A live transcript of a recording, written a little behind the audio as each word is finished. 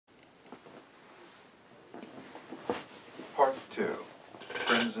2.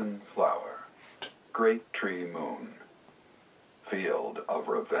 Crimson Flower. Great Tree Moon. Field of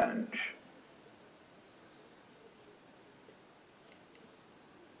Revenge.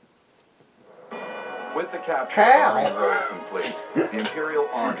 With the capture of Orion Road complete, the Imperial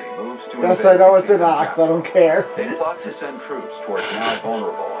Army moves to Yes, I know it's an ox, I don't care. They plot to send troops toward now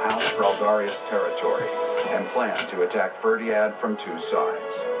vulnerable House Fraldarius territory and plan to attack Ferdiad from 2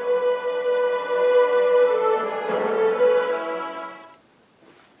 sides.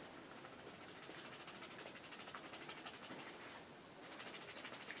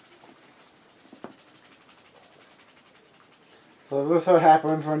 So is this what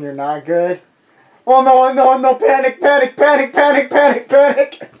happens when you're not good? Oh no, no, no, panic, panic, panic, panic, panic,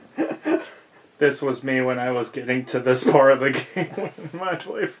 panic! This was me when I was getting to this part of the game.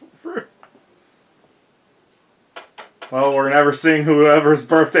 Well, we're never seeing whoever's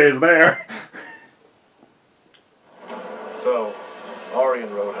birthday is there. So,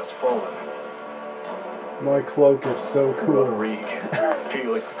 Orion Road has fallen. My cloak is so cool. Rodrigue,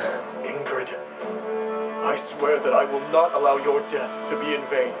 Felix, Ingrid, I swear that I will not allow your deaths to be in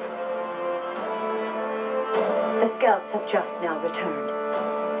vain. The scouts have just now returned.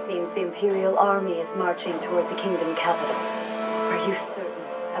 Seems the Imperial Army is marching toward the kingdom capital. Are you certain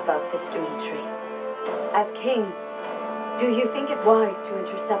about this, Dimitri? As king, do you think it wise to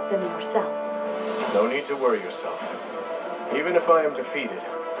intercept them yourself? No need to worry yourself. Even if I am defeated,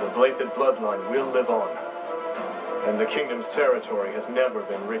 the Blathed bloodline will live on. And the kingdom's territory has never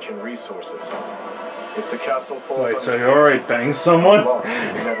been rich in resources. If the castle falls Wait, so you already banged someone? loss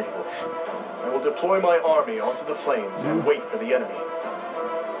is inevitable. I will deploy my army onto the plains and wait for the enemy.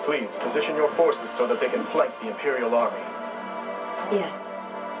 Please, position your forces so that they can flank the Imperial Army. Yes.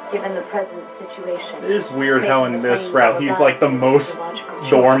 Given the present situation... It is weird how in this route he's like the most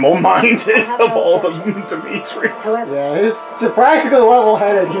normal-minded of all the Dimitris. Yeah, he's surprisingly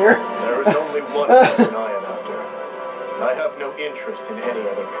level-headed here. There is only one person I am after. I have no interest in any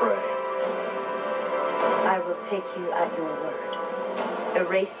other prey. I will take you at your word.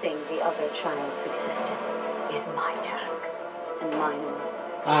 Erasing the other child's existence is my task, and mine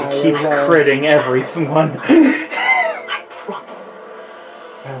alone. She keeps critting everyone. I promise.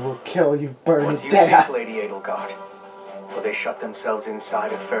 I will kill you, burn What do you dead. think, Lady Edelgard? Will they shut themselves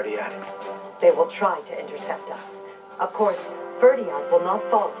inside of Ferdiad? They will try to intercept us. Of course, Ferdiad will not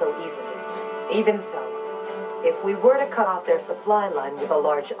fall so easily. Even so, if we were to cut off their supply line with a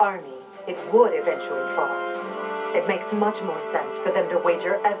large army, it would eventually fall. It makes much more sense for them to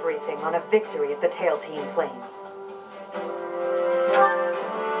wager everything on a victory at the Tailtean Plains.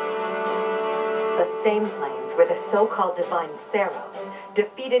 The same plains where the so-called divine Seros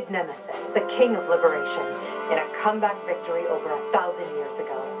defeated Nemesis, the King of Liberation, in a comeback victory over 1,000 years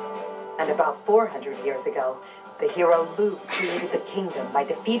ago. And about 400 years ago, the hero Luke created the kingdom by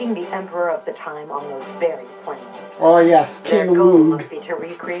defeating the Emperor of the time on those very plains. Oh yes, King Their goal Lug. must be to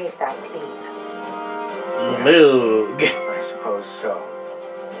recreate that scene. Lug. I suppose so.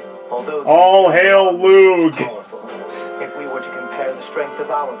 Although All hail Lug. powerful, if we were to compare the strength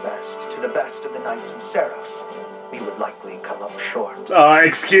of our best to the best of the Knights of Seros, we would likely come up short.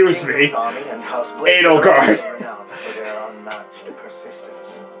 Excuse me. Kingdom's army and House Blade Edelgard. are renowned for their unmatched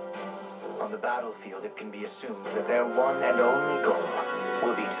persistence. On the battlefield, it can be assumed that their one and only goal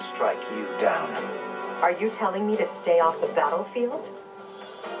will be to strike you down. Are you telling me to stay off the battlefield?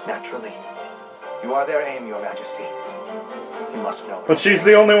 Naturally. You are their aim, Your Majesty. You must know. But she's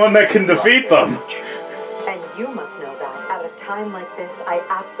the only one that can defeat them. And you must know that at a time like this, I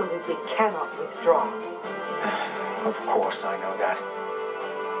absolutely cannot withdraw. Of course I know that.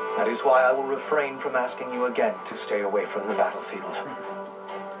 That is why I will refrain from asking you again to stay away from the battlefield.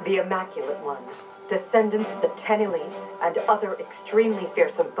 The Immaculate One, descendants of the 10 elites, and other extremely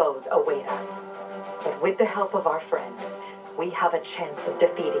fearsome foes await us. But with the help of our friends, we have a chance of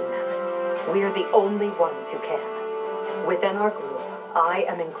defeating them. We are the only ones who can. Within our group, I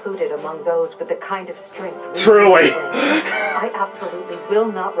am included among those with the kind of strength we Truly. need. I absolutely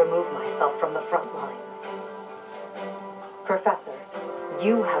will not remove myself from the front lines. Professor,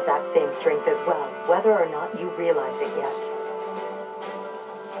 you have that same strength as well, whether or not you realize it yet.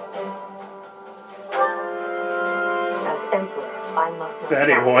 As Emperor, I must not... If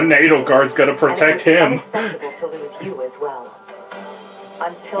anyone, Edelgard's gonna protect him. him. It's unacceptable to lose you as well.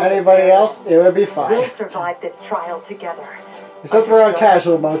 Until Anybody else, it would be fine. we'll survive this trial together. Except we're on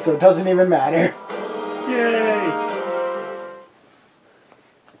casual mode, so it doesn't even matter. Yay!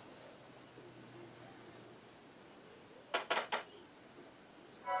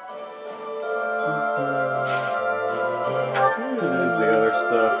 There's the other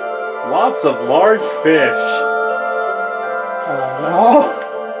stuff. Lots of large fish. Oh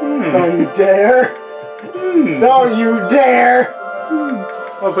no. Don't you dare. Don't you dare.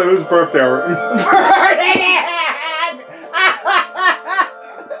 Also, whose birthday are we?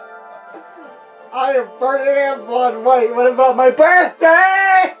 I am Ferdinand Von White. What about my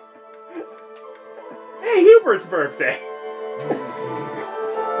birthday? Hey, Hubert's birthday.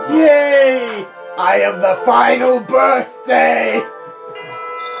 Yay! I am the final birthday.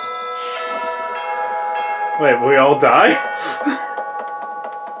 Wait, will we all die?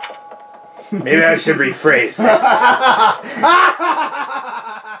 Maybe I should rephrase this.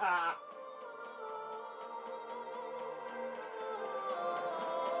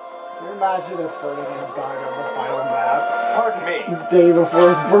 Can you imagine if Ferdinand died on the final map? Pardon me. The day before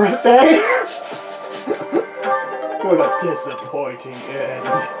his birthday? What a disappointing end.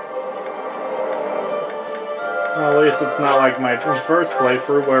 Well, at least it's not like my first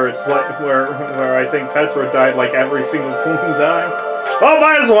playthrough where it's like where I think Petra died like every single time. Oh,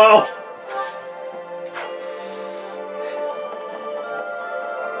 might as well.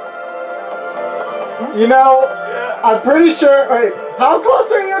 You know, I'm pretty sure. Wait, how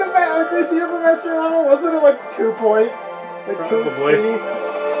close are you to increasing your professor level? Wasn't it like 2 points? Like 2 Probably. XP?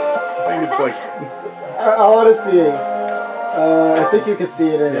 I think it's like I want to see. I think you can see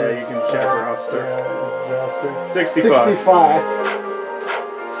it in yeah, his, you can check roster. Yeah, his roster. 65.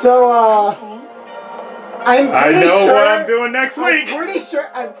 65. So, I'm I pretty know sure, what I'm doing next week. I'm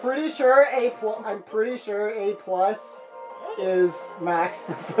pretty sure A plus is max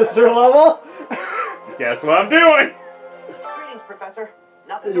professor level. Guess what I'm doing? Greetings, Professor.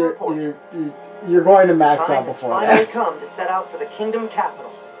 Nothing to report. You're going to max Time out has before finally that. come to set out for the kingdom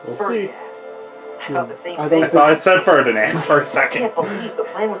capital. We'll Ferdinand. see. I thought the same I thing. I thought it said Ferdinand for a I second. can't believe the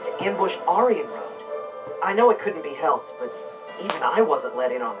plan was to ambush Aryan Road. I know it couldn't be helped, but even I wasn't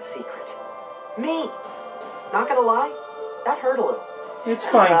let in on the secret. Me. Not gonna lie, that hurt a little. It's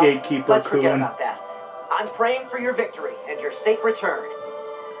fine, Well, Gatekeeper let's forget Coon. about that. I'm praying for your victory and your safe return.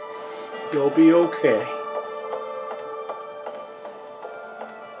 You'll be okay.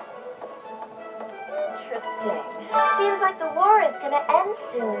 Interesting. Seems like the war is gonna end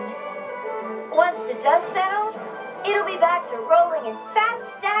soon. Once the dust settles, it'll be back to rolling in fat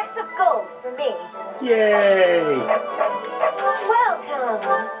stacks of gold for me. Yay!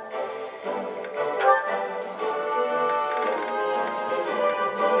 Welcome!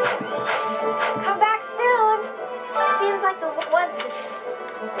 Come back soon. Seems like the once the...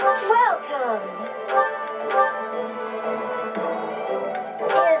 Welcome!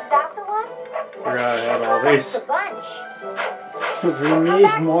 Is that the one? Forgot I had all That's these. a bunch. Because we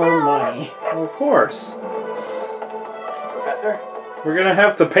need more money. Well, of course. Professor? We're gonna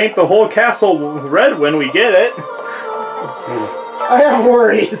have to paint the whole castle red when we get it. I have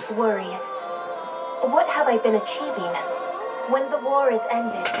worries. Worries. What have I been achieving? When the war is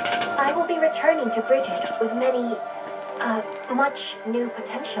ended, I will be returning to Bridget with much new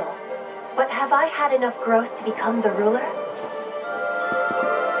potential. But have I had enough growth to become the ruler?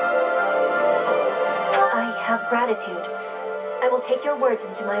 I have gratitude. I will take your words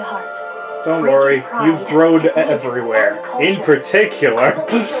into my heart. Don't Bridget worry, pride, you've grown techniques, everywhere. and culture. In I particular. will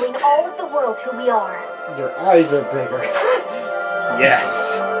be showing all of the world who we are. Your eyes are bigger.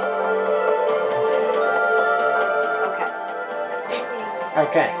 Yes.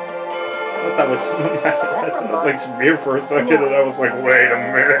 Okay. I thought that was that's like weird for a second, and I was like, wait a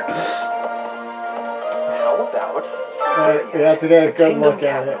minute. How about... You have to get a the good kingdom look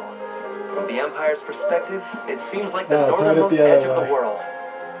at it. capital? From the Empire's perspective, it seems like the No, turn it northernmost the other edge of way. the world.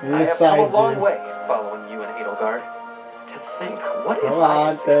 You I need a have come a side long view. way following you and Edelgard. To think, what if Hold I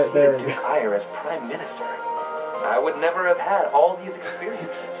on, had there succeeded we to go. Ire as Prime Minister? I would never have had all these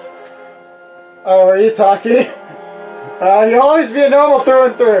experiences. Oh, are you talking? You'll always be a normal through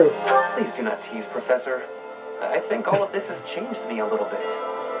and through. Please do not tease, Professor. I think all of this has changed me a little bit.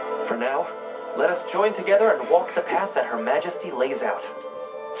 For now, let us join together and walk the path that Her Majesty lays out.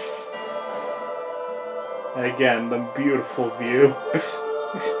 Again, the beautiful view.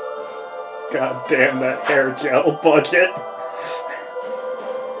 God damn that hair gel budget.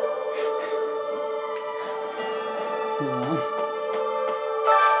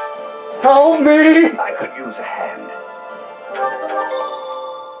 Help me! I could use a hand.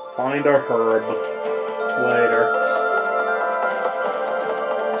 Find a herb. Later.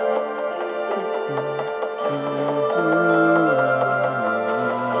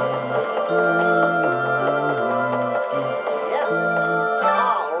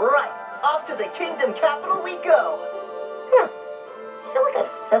 Alright, off to the kingdom capital we go. I feel like I've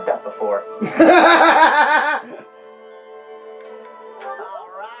said that before. Alright,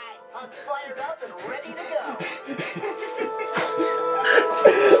 I'm fired up and ready to go.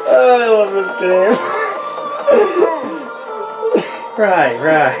 I love this game. Right.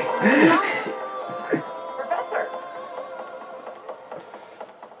 Professor!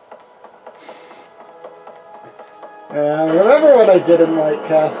 Remember when I didn't like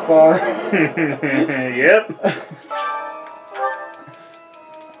Caspar? Yep.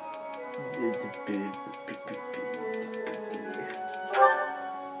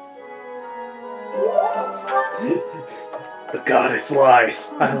 The goddess lies.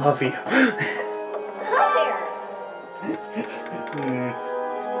 I love you.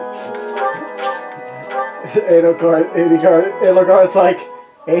 Edelgard's like,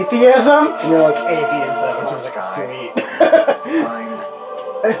 atheism? And you're like, atheism, which is like, sweet. Fine.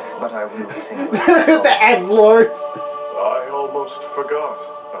 But I will sing. The X-Lords. I almost forgot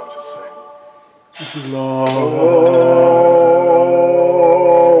how to sing.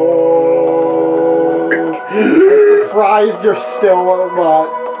 I'm surprised you're still not.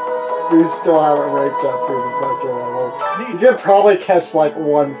 You still haven't ranked up to Professor level. You could probably catch like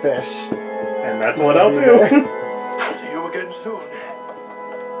one fish. And that's what I'll do. See you again soon.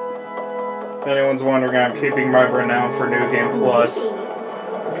 If anyone's wondering, I'm keeping my renown for New Game Plus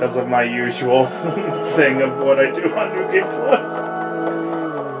because of my usual thing of what I do on New Game Plus.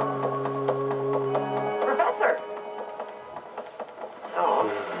 Professor! Oh.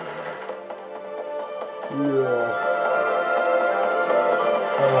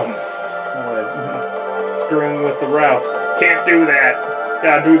 Screwing with the route. Can't do that.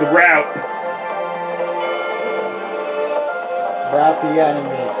 Gotta do the route. Route the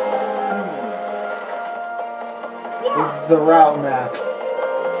enemy. This is a route map.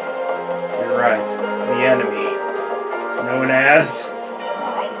 You're right. The enemy. Known as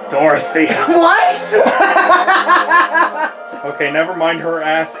Dorothea. What? Okay, never mind. Her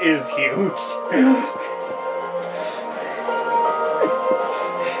ass is huge.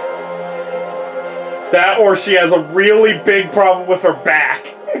 That or she has a really big problem with her back.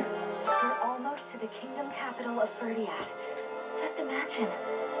 We're almost to the kingdom capital of Ferdiad. Just imagine.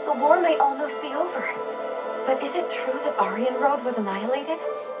 The war might almost be over. But is it true that Aryan Road was annihilated?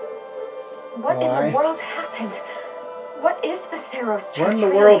 What in the world happened? What is the Saros Church? What in the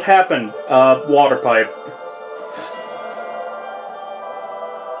world happened? Water pipe.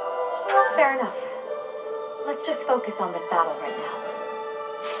 Fair enough. Let's just focus on this battle right now.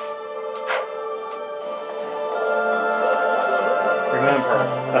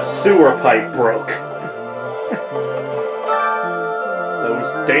 Remember, a sewer pipe broke.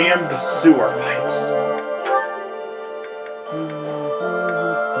 Those damned sewer pipes.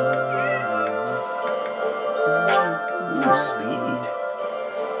 Ooh, speed.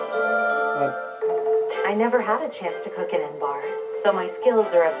 I never had a chance to cook an N-bar, so my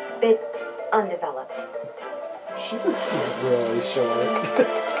skills are a bit undeveloped. She looks really short.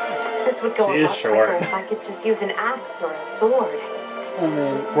 This would go She a is lot short. quicker if I could just use an axe or a sword. I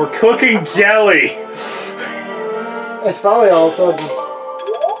mean, We're cooking jelly! it's probably also just...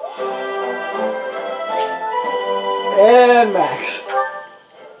 And max.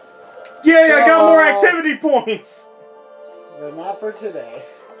 Yay, I got more activity points! But not for today.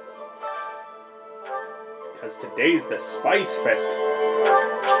 Because today's the Spice Festival.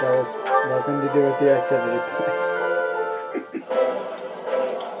 That has nothing to do with the activity points.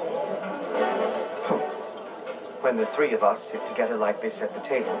 When the three of us sit together like this at the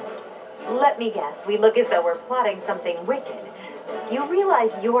table, Let me guess, we look as though we're plotting something wicked. You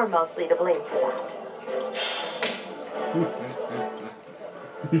realize you're mostly to blame for that.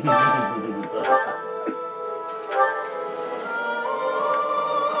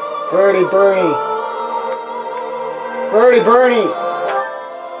 Birdie Bernie! Birdie Bernie!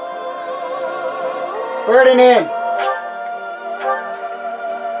 Ferdinand!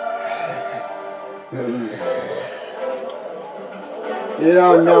 You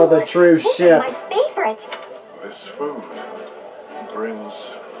don't know the true This ship. is my favorite. This food brings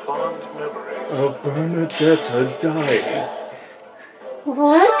fond memories. Oh, Bernadetta died.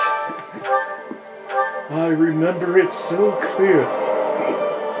 What? I remember it so clear.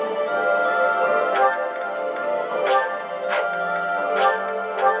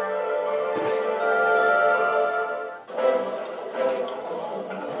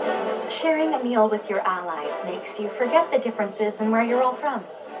 Sharing a meal with your allies makes you forget the differences and where you're all from.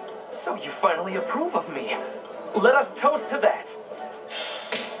 so you finally approve of me. Let us toast to that.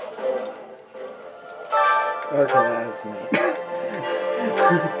 Okay, that was neat.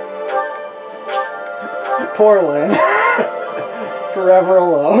 Poor Lynn. Forever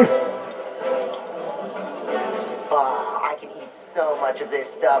alone. I can eat so much of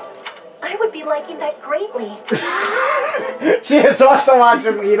this stuff. I would be liking that greatly. She is also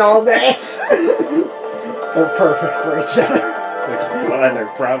watching me all day. They're perfect for each other. Which is why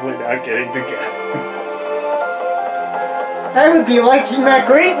they're probably not getting together. I would be liking that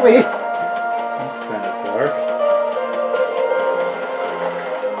greatly. It's kind of dark.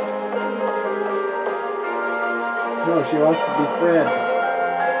 No, she wants to be friends.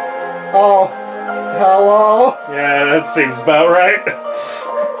 Oh, hello? Yeah, that seems about right.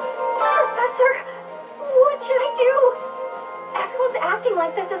 Professor, what should I do? Everyone's acting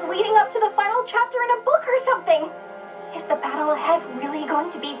like this is leading up to the final chapter in a book or something. Is the battle ahead really going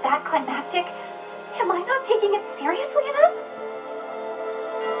to be that climactic? Am I not taking it seriously enough?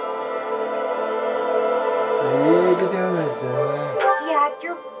 Yeah,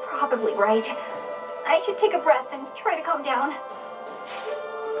 you're probably right. I should take a breath and try to calm down.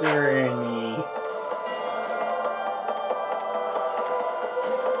 Granny.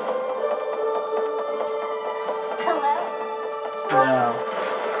 Hello? No.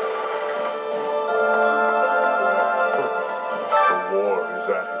 The war is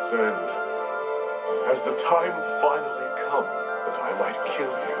at its end. Has the time finally come that I might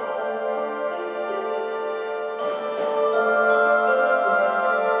kill you?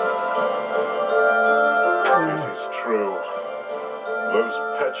 It is true. Those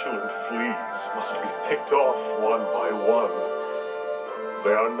petulant fleas must be picked off one by one.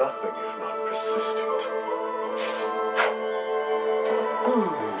 They are nothing if not persistent.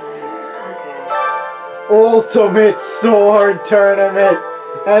 Ultimate Sword Tournament.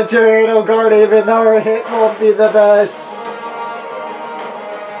 Enter Edelgard even though her hit won't be the best.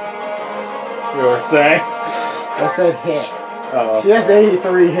 You were saying? I said hit. Oh. She has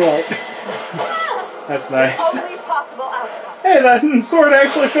 83 hit. That's nice. Only possible outcome. Hey, that sword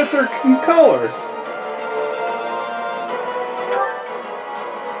actually fits her colors.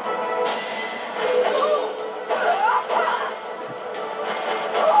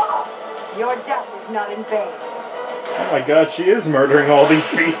 Your death is not in vain. Oh my god, she is murdering all these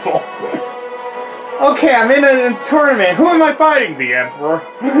people. Okay, I'm in a tournament. Who am I fighting? The Emperor?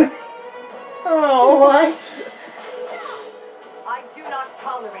 Oh, what? I do not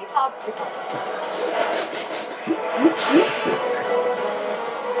tolerate obstacles.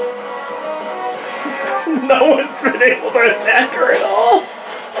 No one's been able to attack her at all.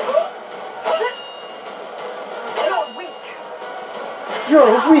 You're weak.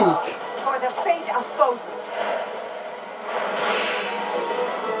 You're weak. For the fate of both.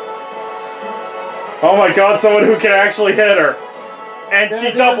 Oh my god, someone who can actually hit her. And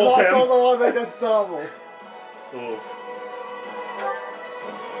she doubles him. Also the one that gets doubled. Oof.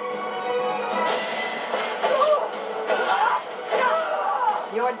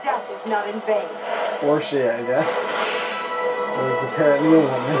 Your death is not in vain. Or she, I guess. There's apparently a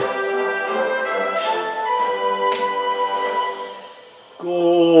woman.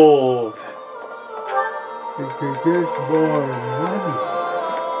 Gold. You could get more money.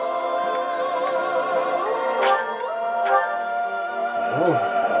 Oh.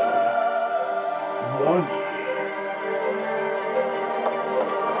 Money.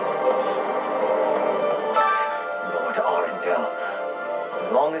 Lord Arundel.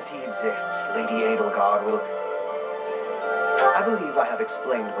 As long as he exists, Lady Edelgard will... I believe I have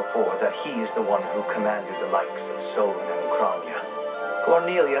explained before that he is the one who commanded the likes of Solon and Crania.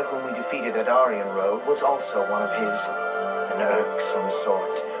 Cornelia, whom we defeated at Aryan Road, was also one of his. An irksome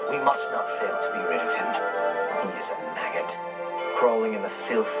sort. We must not fail to be rid of him. He is a maggot, crawling in the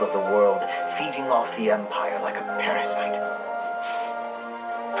filth of the world, feeding off the Empire like a parasite.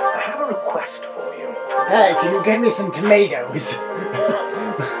 I have a request for you. Hey, can you get me some tomatoes?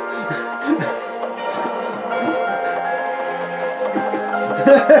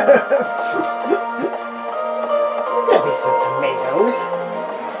 Get me some tomatoes.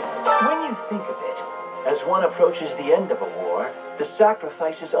 When you think of it, as one approaches the end of a war, the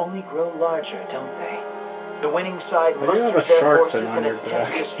sacrifices only grow larger, don't they? The winning side Why do you have musters a their shark fin forces on and your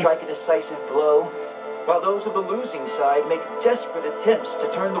attempts back? to strike a decisive blow, while those of the losing side make desperate attempts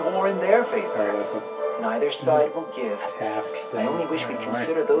to turn the war in their favor. Oh, that's a Neither side will give. Taft thing. I only wish we'd Right.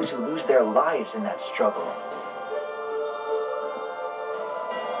 consider those who lose their lives in that struggle.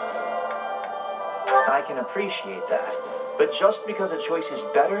 I can appreciate that, but just because a choice is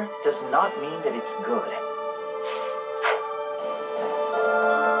better does not mean that it's good.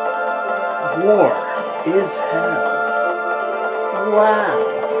 War is hell.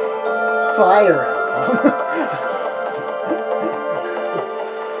 Wow. Fire Emblem.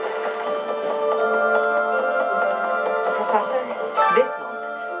 Professor, this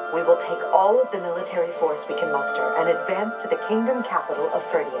month, we will take all of the military force we can muster and advance to the kingdom capital of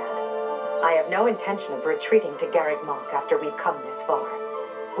Ferdiad. I have no intention of retreating to Garreg Mach after we've come this far.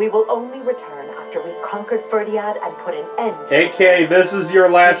 We will only return after we've conquered Ferdiad and put an end to AKA, this is your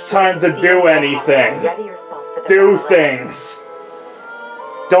last time to do anything. Ready yourself for the Do battle. things.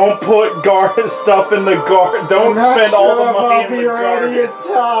 Don't put stuff in the garden. Don't spend all the money in the garden. In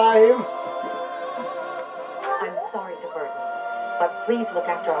time. I'm sorry to burden you, but please look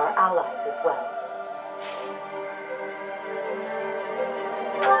after our allies as well.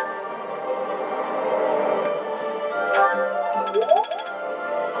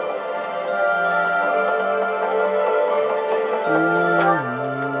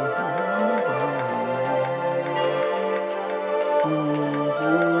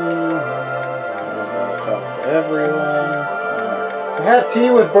 Everyone. So have tea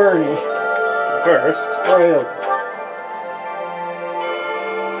with Bernie. First. Wait.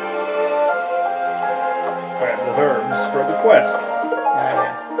 Grab the herbs for the quest.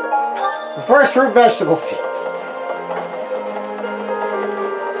 Yeah. The first root vegetable seeds.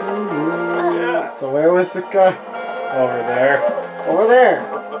 Yeah. So where was the guy? Over there. Over there.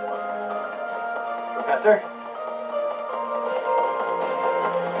 Professor?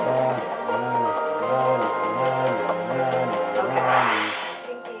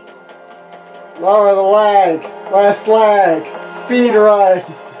 Lower the lag. Last lag. Speed run.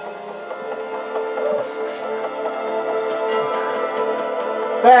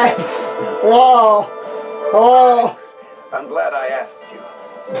 Fence. Wall. Hello. I'm glad I asked you.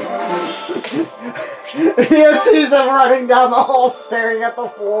 He sees him running down the hall, staring at the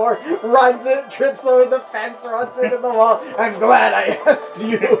floor, runs it, trips over the fence, runs into the wall. I'm glad I asked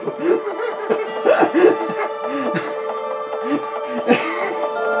you.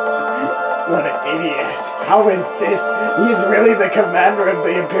 What an idiot. How is this? He's really the commander of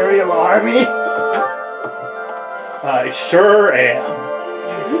the Imperial Army? I sure am.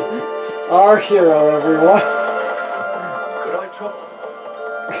 Our hero, everyone. Could I trouble?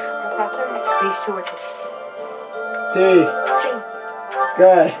 Professor, be sure to... T. Thank you.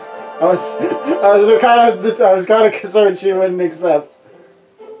 Good. I was kind of concerned she wouldn't accept.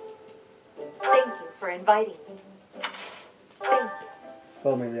 Thank you for inviting me. Thank you. If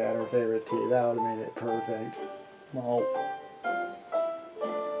only we had her favorite tea, that would have made it perfect. Well,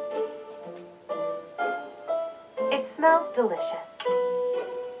 It smells delicious.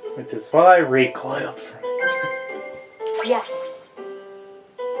 which is why I recoiled from it. Yes.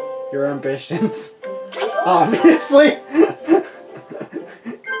 Your ambitions. Obviously.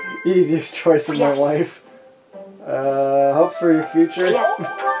 Easiest choice in my life. Hopes for your future. Yes.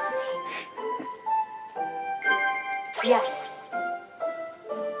 Yes.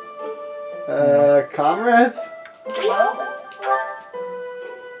 Comrades?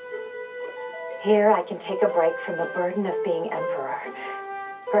 Here I can take a break from the burden of being emperor.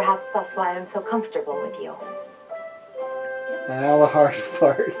 Perhaps that's why I'm so comfortable with you. And now the hard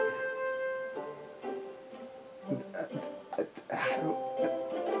part.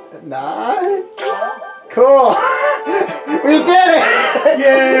 Nine? Cool! We did it!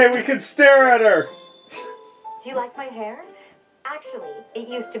 Yay, we could stare at her! Do you like my hair? Actually, it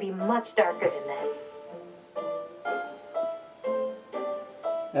used to be much darker than this.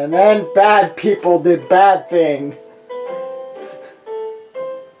 And then bad people did bad thing.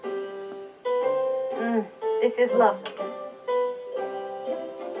 This is lovely.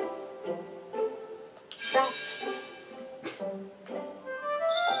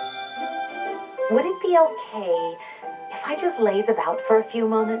 Would it be okay if I just laze about for a few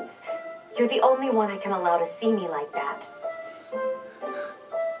moments? You're the only one I can allow to see me like that.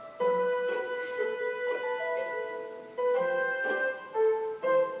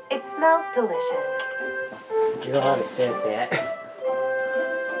 It smells delicious. You ought to said that.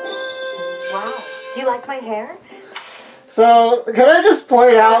 Wow. Do you like my hair? So, can I just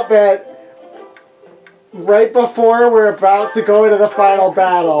point out that right before we're about to go into the final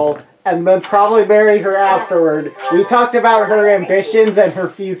battle, and then probably marry her afterward, we talked about her ambitions and her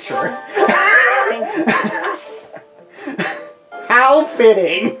future. Thank you. How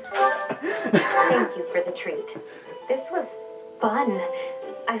fitting! Thank you for the treat. This was fun.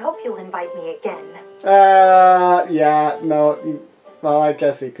 I hope you'll invite me again. Yeah, no, well, I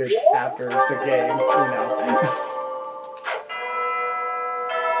guess we could after the game, you know.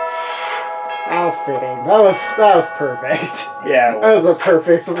 How fitting. That was perfect. Yeah, That was a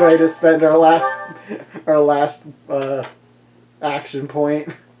perfect way to spend our last action point.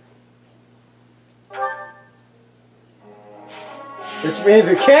 Which means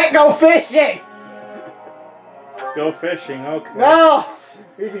we can't go fishing! Go fishing, okay. No!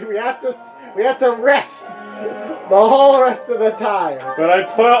 We have to rest The whole rest of the time. But I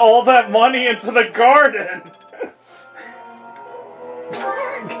put all that money into the garden.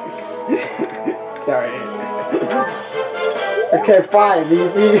 Sorry. Okay, fine.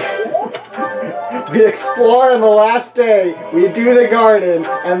 We explore on the last day. We do the garden,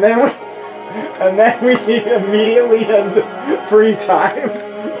 and then we immediately end free time.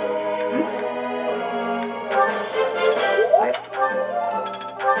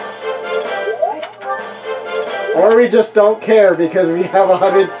 Or we just don't care because we have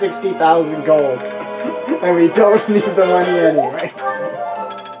 160,000 gold. And we don't need the money anyway.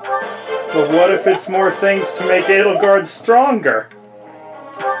 But what if it's more things to make Edelgard stronger?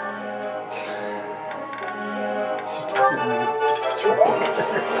 She doesn't need to be stronger.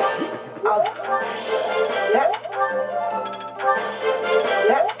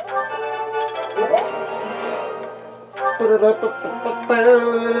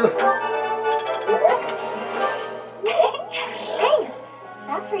 Thanks.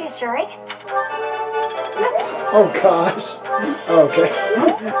 That's reassuring. Oh gosh. Okay.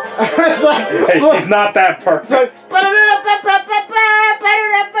 I was like, Hey, she's not that perfect.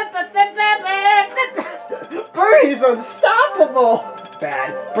 Bernie's unstoppable.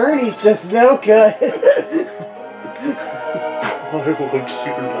 Bad. Bernie's just no good. What would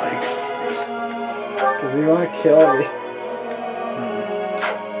you like? Does he want to kill me?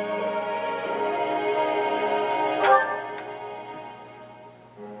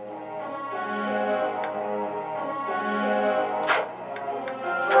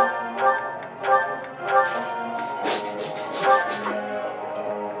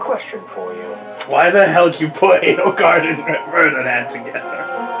 Question for you. Why the hell did you put Edelgard and Ferdinand together?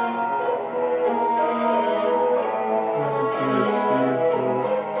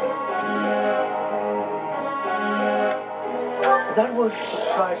 That was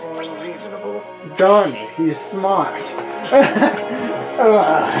surprisingly reasonable. Darn it, he's smart.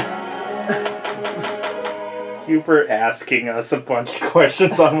 Hubert asking us a bunch of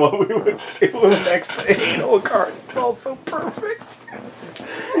questions on what we would do next to Edelgard. It's all so perfect.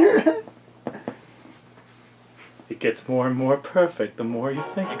 It gets more and more perfect the more you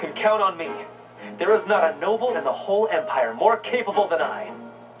think. You can count on me. There is not a noble in the whole empire more capable than I.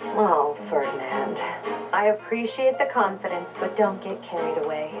 Oh, Ferdinand. I appreciate the confidence, but don't get carried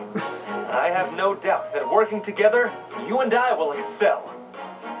away. I have no doubt that working together, you and I will excel.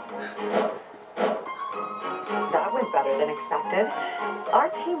 That went better than expected. Our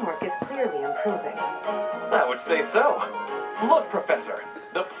teamwork is clearly improving. I would say so. Look, Professor,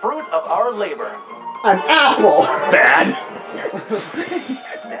 the fruit of our labor. An apple! Bad!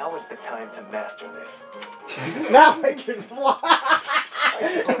 Now is the time to master this. Now I can fly!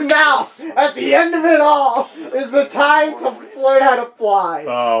 Now, at the end of it all, is the time to learn how to fly.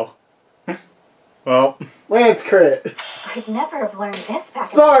 Oh. Well. Lance crit. I'd never have learned this back in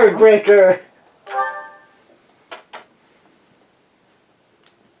Sword school. breaker.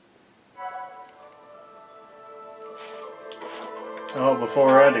 Oh,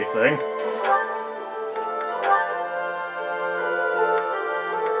 before anything.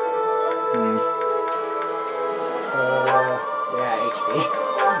 Yeah, HP.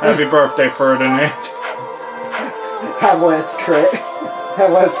 Happy birthday, Ferdinand. Have Lance crit.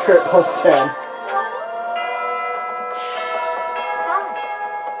 Have Lance crit plus 10.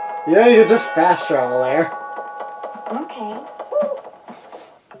 Yeah, you can just fast travel there. Okay.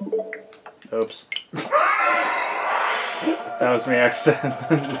 Oops. That was me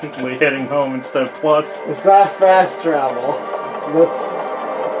accidentally hitting home instead of plus. It's not fast travel. Let's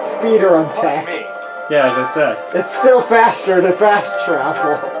speedrun tech. Me. Yeah, as I said. It's still faster to fast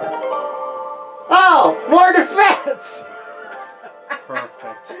travel. Oh! More defense!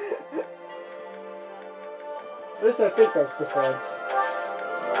 Perfect. At least I think that's defense.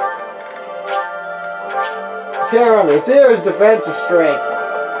 I can't remember. It's either defense or strength.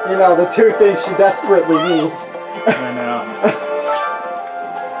 You know, the two things she desperately needs. I know.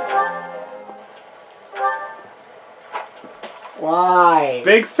 Why?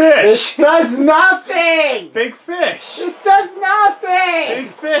 Big fish! This does nothing! Big fish! This does nothing!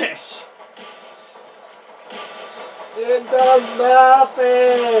 Big fish! It does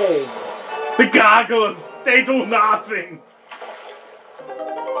nothing! The goggles! They do nothing!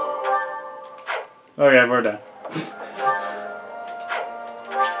 Okay, we're done.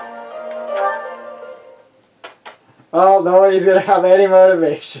 Well, nobody's gonna have any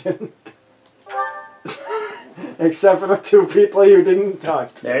motivation. Except for the two people you didn't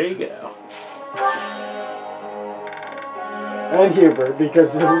talk to. There you go. And Hubert,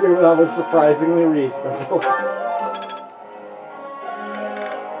 because that was surprisingly reasonable.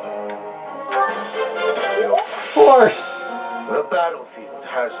 course. The battlefield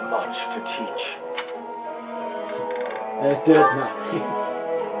has much to teach. It did nothing.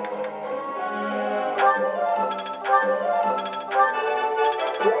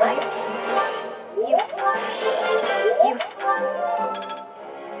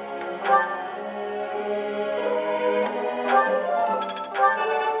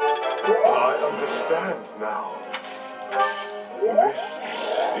 I understand now. This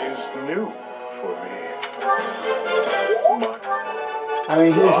is new for me. I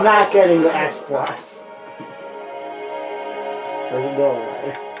mean, he's not getting the S+. There's no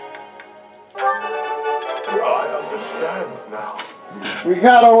way. I understand now. We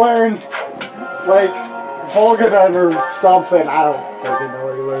gotta learn, like, Volgadon or something. I don't freaking know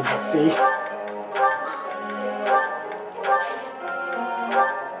what he learns to see.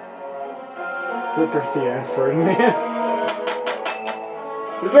 Dorothea and Ferdinand.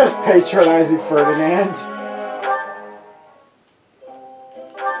 You're just patronizing Ferdinand.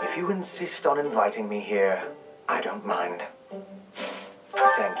 If you insist on inviting me here, I don't mind.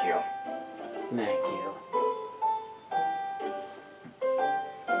 Thank you. Thank you.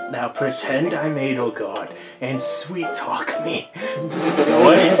 Now pretend I'm Edelgard and sweet talk me.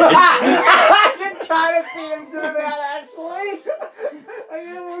 Go ahead. I can kind of see him do that, actually. I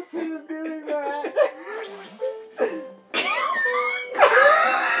can almost see him doing that.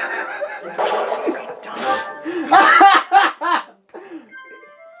 What's to be done?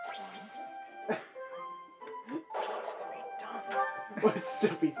 What's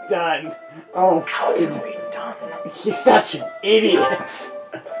to be done? Oh, What's to be done? he's such an idiot.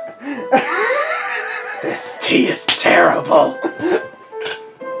 This tea is terrible.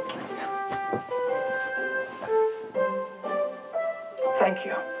 Thank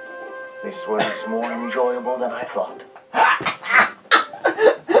you. This was more enjoyable than I thought.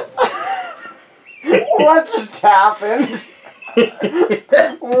 What just happened?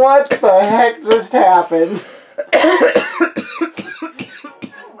 What the heck just happened?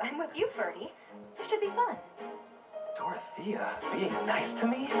 I'm with you, Ferdy. This should be fun. Dorothea, being nice to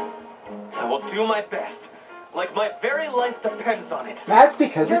me? I will do my best. Like my very life depends on it. That's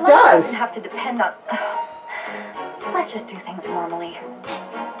because Your it life does. doesn't have to depend on... Let's just do things normally.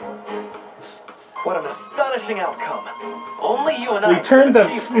 What an astonishing outcome. Only you and I We turned the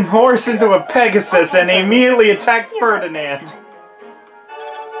can achieve this. horse into a Pegasus and immediately attacked Ferdinand.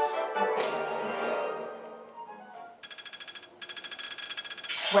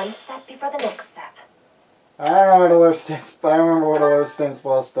 One step before the next step. I don't know what alert stance, but I remember what alert stance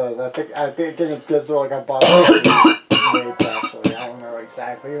plus does. I think it gives her like a buff. Waits actually. I don't remember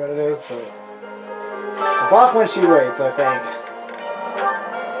exactly what it is, but a buff when she waits, I think.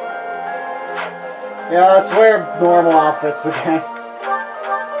 Yeah, let's wear normal outfits again.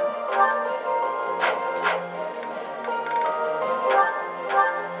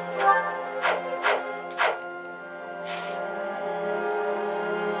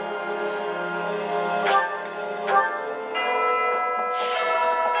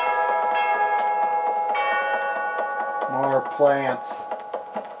 More plants.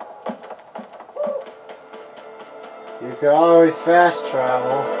 You can always fast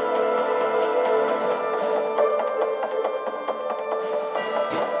travel.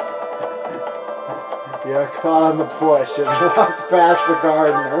 You got caught on the bush and walked past the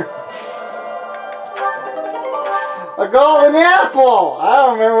gardener. A golden apple! I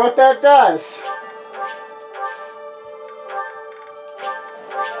don't remember what that does.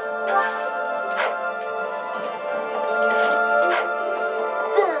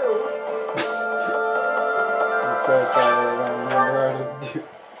 I'm so sorry I don't remember how to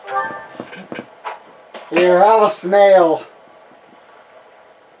do. Here, have a snail.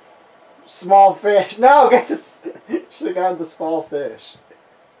 Small fish. No, get this. Should have gotten the small fish.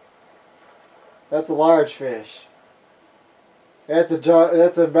 That's a large fish. That's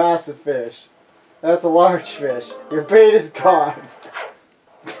a massive fish. That's a large fish. Your bait is gone.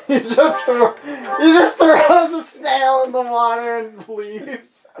 you just throws a snail in the water and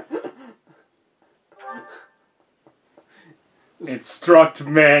leaves. Instruct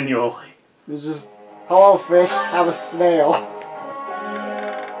manually. You just, hello fish, have a snail.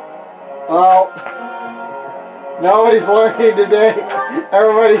 Well, nobody's learning today.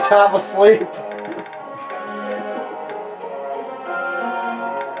 Everybody's half asleep.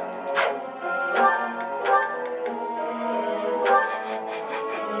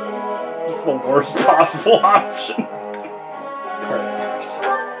 It's the worst possible option. Perfect.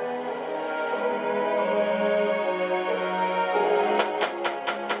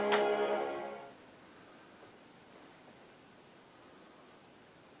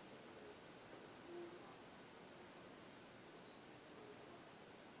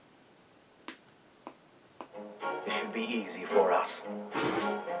 This should be easy for us.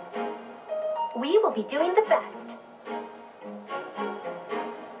 We will be doing the best.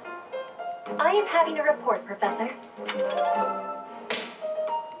 I am having a report, Professor.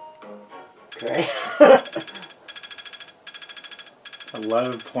 Okay.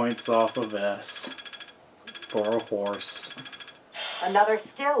 11 points off of S. For a horse. Another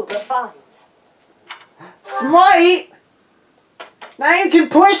skill refined. Smite! Now you can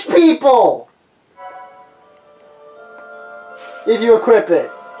push people! If you equip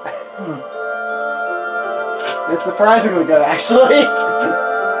it. It's surprisingly good, actually.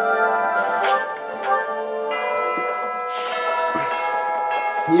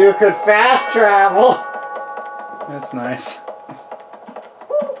 You could fast travel. That's nice.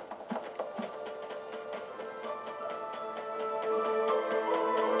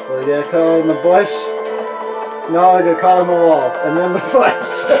 We're gonna call in the bush. No, we're gonna call in the wall. And then the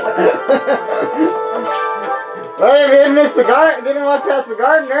bush. Wait, we didn't miss the garden. Didn't walk past the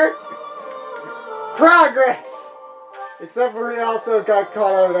gardener. Progress! Except for he also got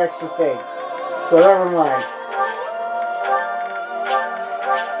caught on an extra thing. So never mind.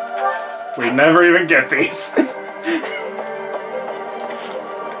 We never even get these.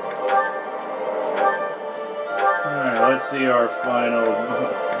 Alright, let's see our final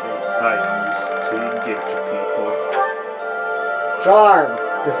items to give to people. Charm,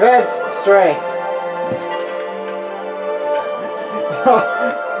 defense, strength.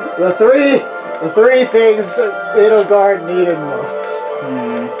 the three things Edelgard needed most.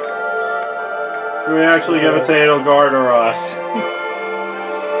 Should we actually give it to Edelgard or us?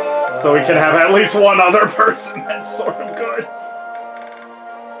 So we can have at least one other person that's sort of good.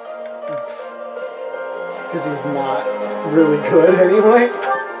 Because he's not really good anyway.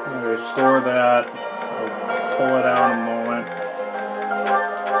 Okay, store that. I'll pull it out in a moment.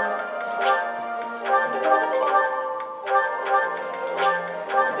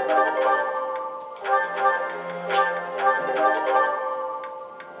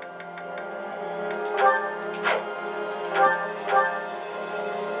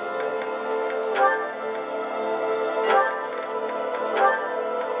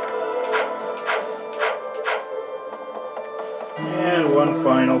 And one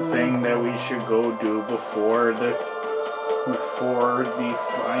final thing that we should go do before the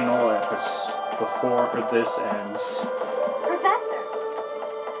final episode, before this ends. Professor.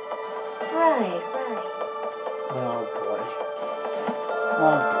 Right. Oh boy.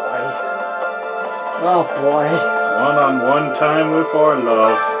 Oh boy. One-on-one time with our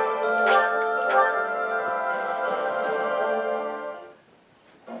love.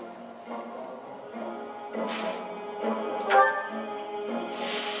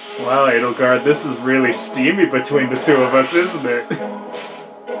 Wow, Edelgard, this is really steamy between the two of us, isn't it?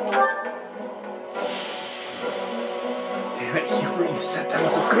 Damn it, Hubert, you said that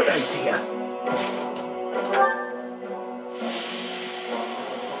was a good idea.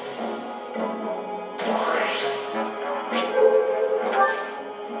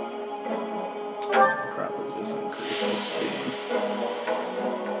 Probably just increase the steam.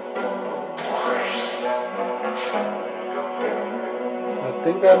 I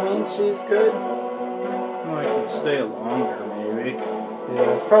think that means she's good. Well, I could stay longer, maybe.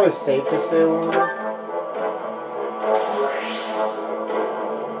 Yeah, it's probably safe to stay longer.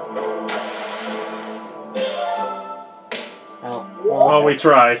 Oh, Well, we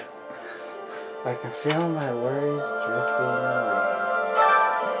tried. I can feel my worries drifting away.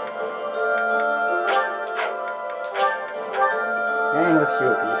 And with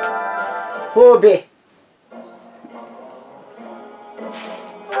Hubie.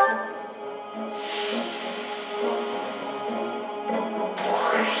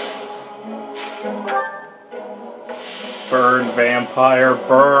 Burn, vampire,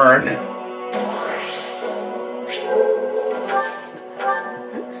 burn!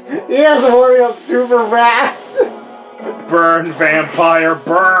 He has to warming up super fast. Burn, vampire,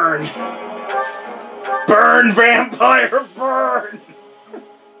 burn! Burn, vampire, burn!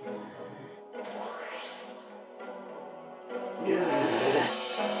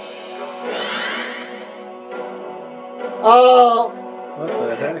 Oh. What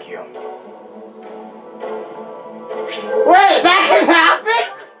the heck? Thank you. Wait, that can happen?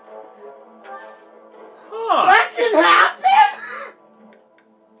 Huh. That can happen?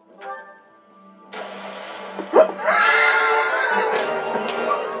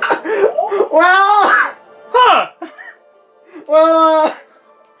 Well, Huh! well,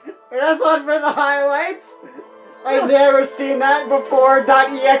 that's one for the highlights. I've never seen that before.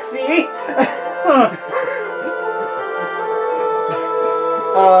 .exe. Huh.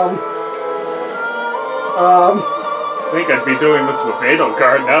 Um. think I'd be doing this with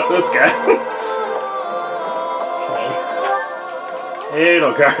Edelgard, not this guy. Okay.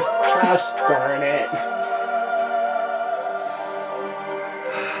 Edelgard. Gosh darn it.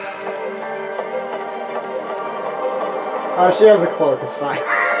 Oh, she has a cloak, it's fine.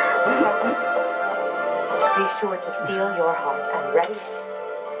 Be sure to steel your heart and ready.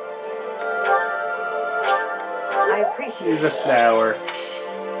 I appreciate She's a flower.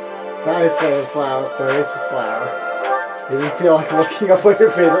 It's not your favorite flower, but it's a flower. You didn't feel like looking up what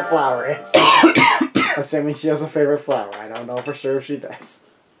your favorite flower is. Assuming she has a favorite flower. I don't know for sure if she does.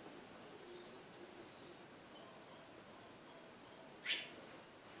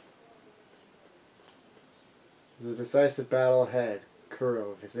 The decisive battle ahead.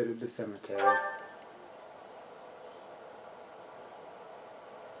 Kuro visited the cemetery.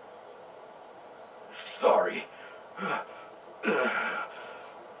 Sorry.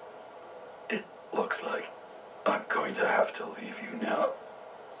 It looks like I'm going to have to leave you now.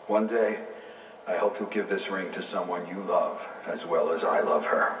 One day, I hope you'll give this ring to someone you love, as well as I love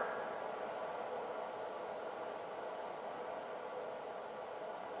her.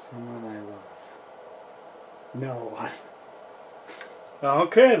 Someone I love. No one.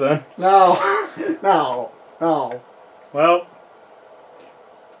 Okay then. No. No. No. Well,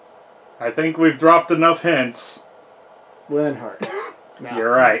 I think we've dropped enough hints. Linhardt. No.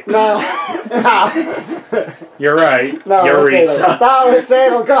 You're right. No. No. You're right. No, it's Yuritsa. No, it's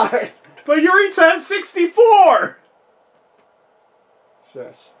Edelgard. But Yuritsa has 64!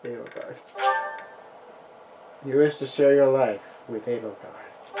 Shush, Edelgard. You wish to share your life with Edelgard.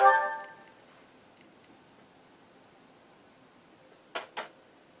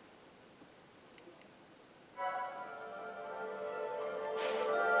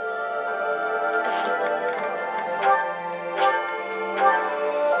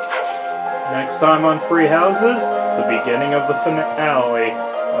 Next time on Free Houses, the beginning of the finale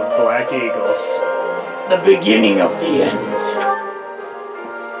of Black Eagles. The beginning of the end.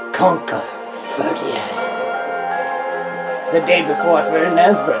 Conquer Ferdinand. The day before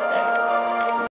Ferdinand's birthday.